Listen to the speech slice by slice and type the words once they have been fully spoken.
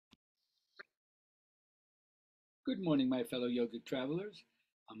Good morning, my fellow yogic travelers.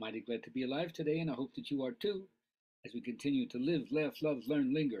 I'm mighty glad to be alive today, and I hope that you are too, as we continue to live, laugh, love,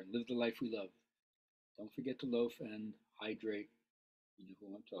 learn, linger, and live the life we love. Don't forget to loaf and hydrate. You know who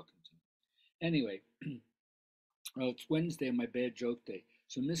I'm talking to. Anyway, well, it's Wednesday, my bad joke day.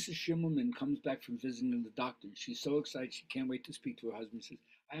 So Mrs. Schimmelman comes back from visiting the doctor. She's so excited she can't wait to speak to her husband. She says,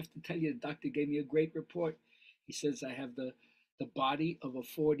 I have to tell you, the doctor gave me a great report. He says I have the body of a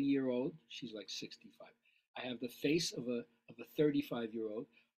 40-year-old. She's like 65. I have the face of a 35-year-old.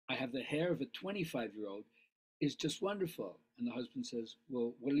 I have the hair of a 25-year-old. It's just wonderful. And the husband says,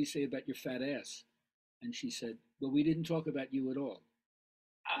 well, what did he say about your fat ass? And she said, well, we didn't talk about you at all.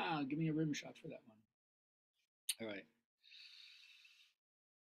 Ah, give me a rim shot for that one. All right.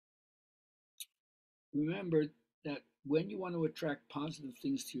 Remember that when you want to attract positive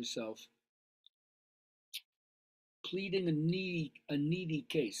things to yourself, pleading a needy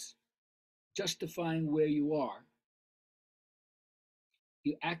case, justifying where you are,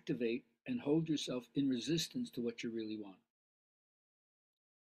 you activate and hold yourself in resistance to what you really want.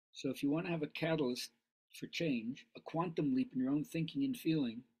 So if you want to have a catalyst for change, a quantum leap in your own thinking and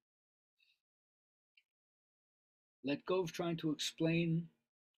feeling, let go of trying to explain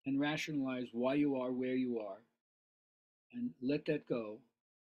and rationalize why you are where you are, and let that go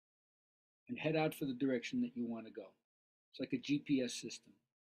and head out for the direction that you want to go. It's like a GPS system.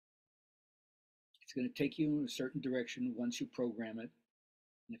 It's going to take you in a certain direction once you program it.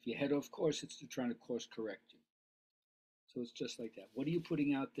 And if you head off course, it's trying to course correct you. So it's just like that. What are you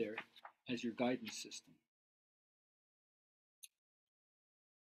putting out there as your guidance system?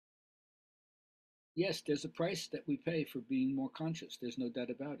 Yes, there's a price that we pay for being more conscious. There's no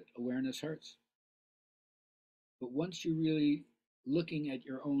doubt about it. Awareness hurts. But once you're really looking at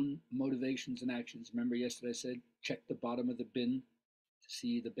your own motivations and actions, remember yesterday I said, check the bottom of the bin to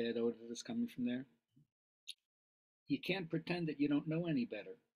see the bad odor that's coming from there. You can't pretend that you don't know any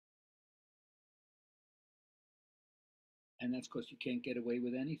better. And that's because you can't get away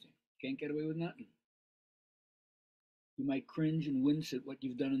with anything. You can't get away with nothing. You might cringe and wince at what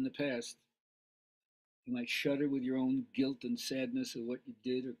you've done in the past. You might shudder with your own guilt and sadness of what you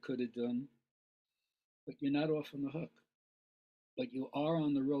did or could have done. But you're not off on the hook. But you are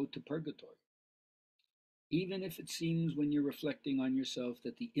on the road to purgatory. Even if it seems when you're reflecting on yourself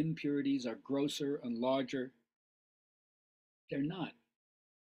that the impurities are grosser and larger, they're not.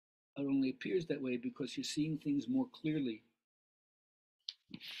 It only appears that way because you're seeing things more clearly.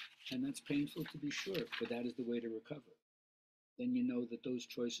 And that's painful to be sure, but that is the way to recover. Then you know that those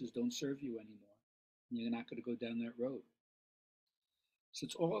choices don't serve you anymore. And you're not going to go down that road. So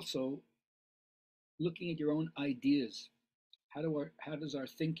it's also looking at your own ideas. How does our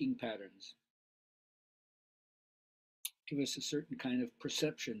thinking patterns give us a certain kind of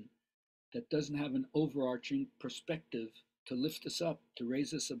perception that doesn't have an overarching perspective to lift us up, to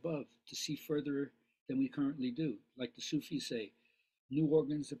raise us above, to see further than we currently do? Like the Sufis say, new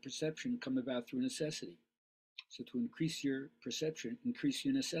organs of perception come about through necessity. So to increase your perception, increase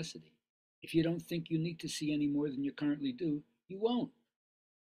your necessity. If you don't think you need to see any more than you currently do, you won't.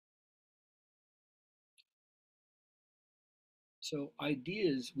 So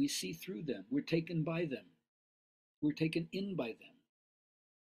ideas, we see through them. We're taken by them. We're taken in by them.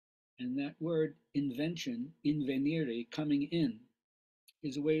 And that word invention, invenire, coming in,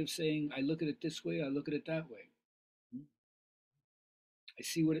 is a way of saying, I look at it this way, I look at it that way. I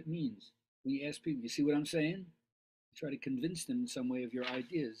see what it means. When you ask people, you see what I'm saying? You try to convince them in some way of your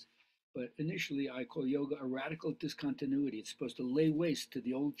ideas. But initially, I call yoga a radical discontinuity. It's supposed to lay waste to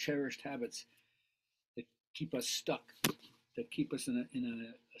the old cherished habits that keep us stuck, that keep us in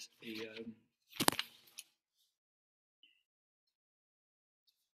an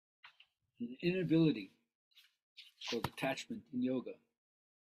inability called attachment in yoga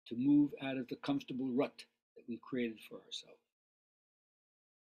to move out of the comfortable rut that we've created for ourselves.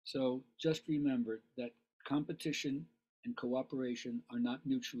 So just remember that competition and cooperation are not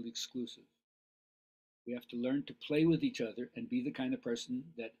mutually exclusive. We have to learn to play with each other and be the kind of person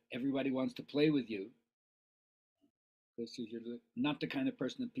that everybody wants to play with you. Because if you're not the kind of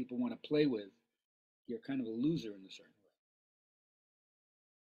person that people want to play with, you're kind of a loser in a certain way.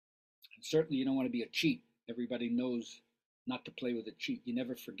 And certainly you don't want to be a cheat. Everybody knows not to play with a cheat. You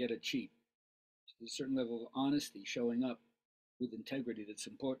never forget a cheat. So there's a certain level of honesty showing up with integrity that's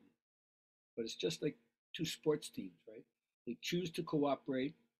important. But it's just like two sports teams, right? They choose to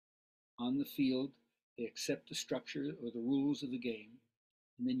cooperate on the field, they accept the structure or the rules of the game,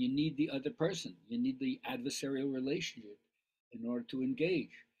 and then you need the other person. You need the adversarial relationship in order to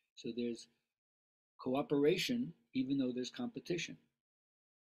engage. So there's cooperation even though there's competition.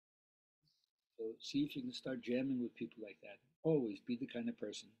 So see if you can start jamming with people like that. Always be the kind of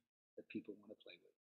person that people want to play with.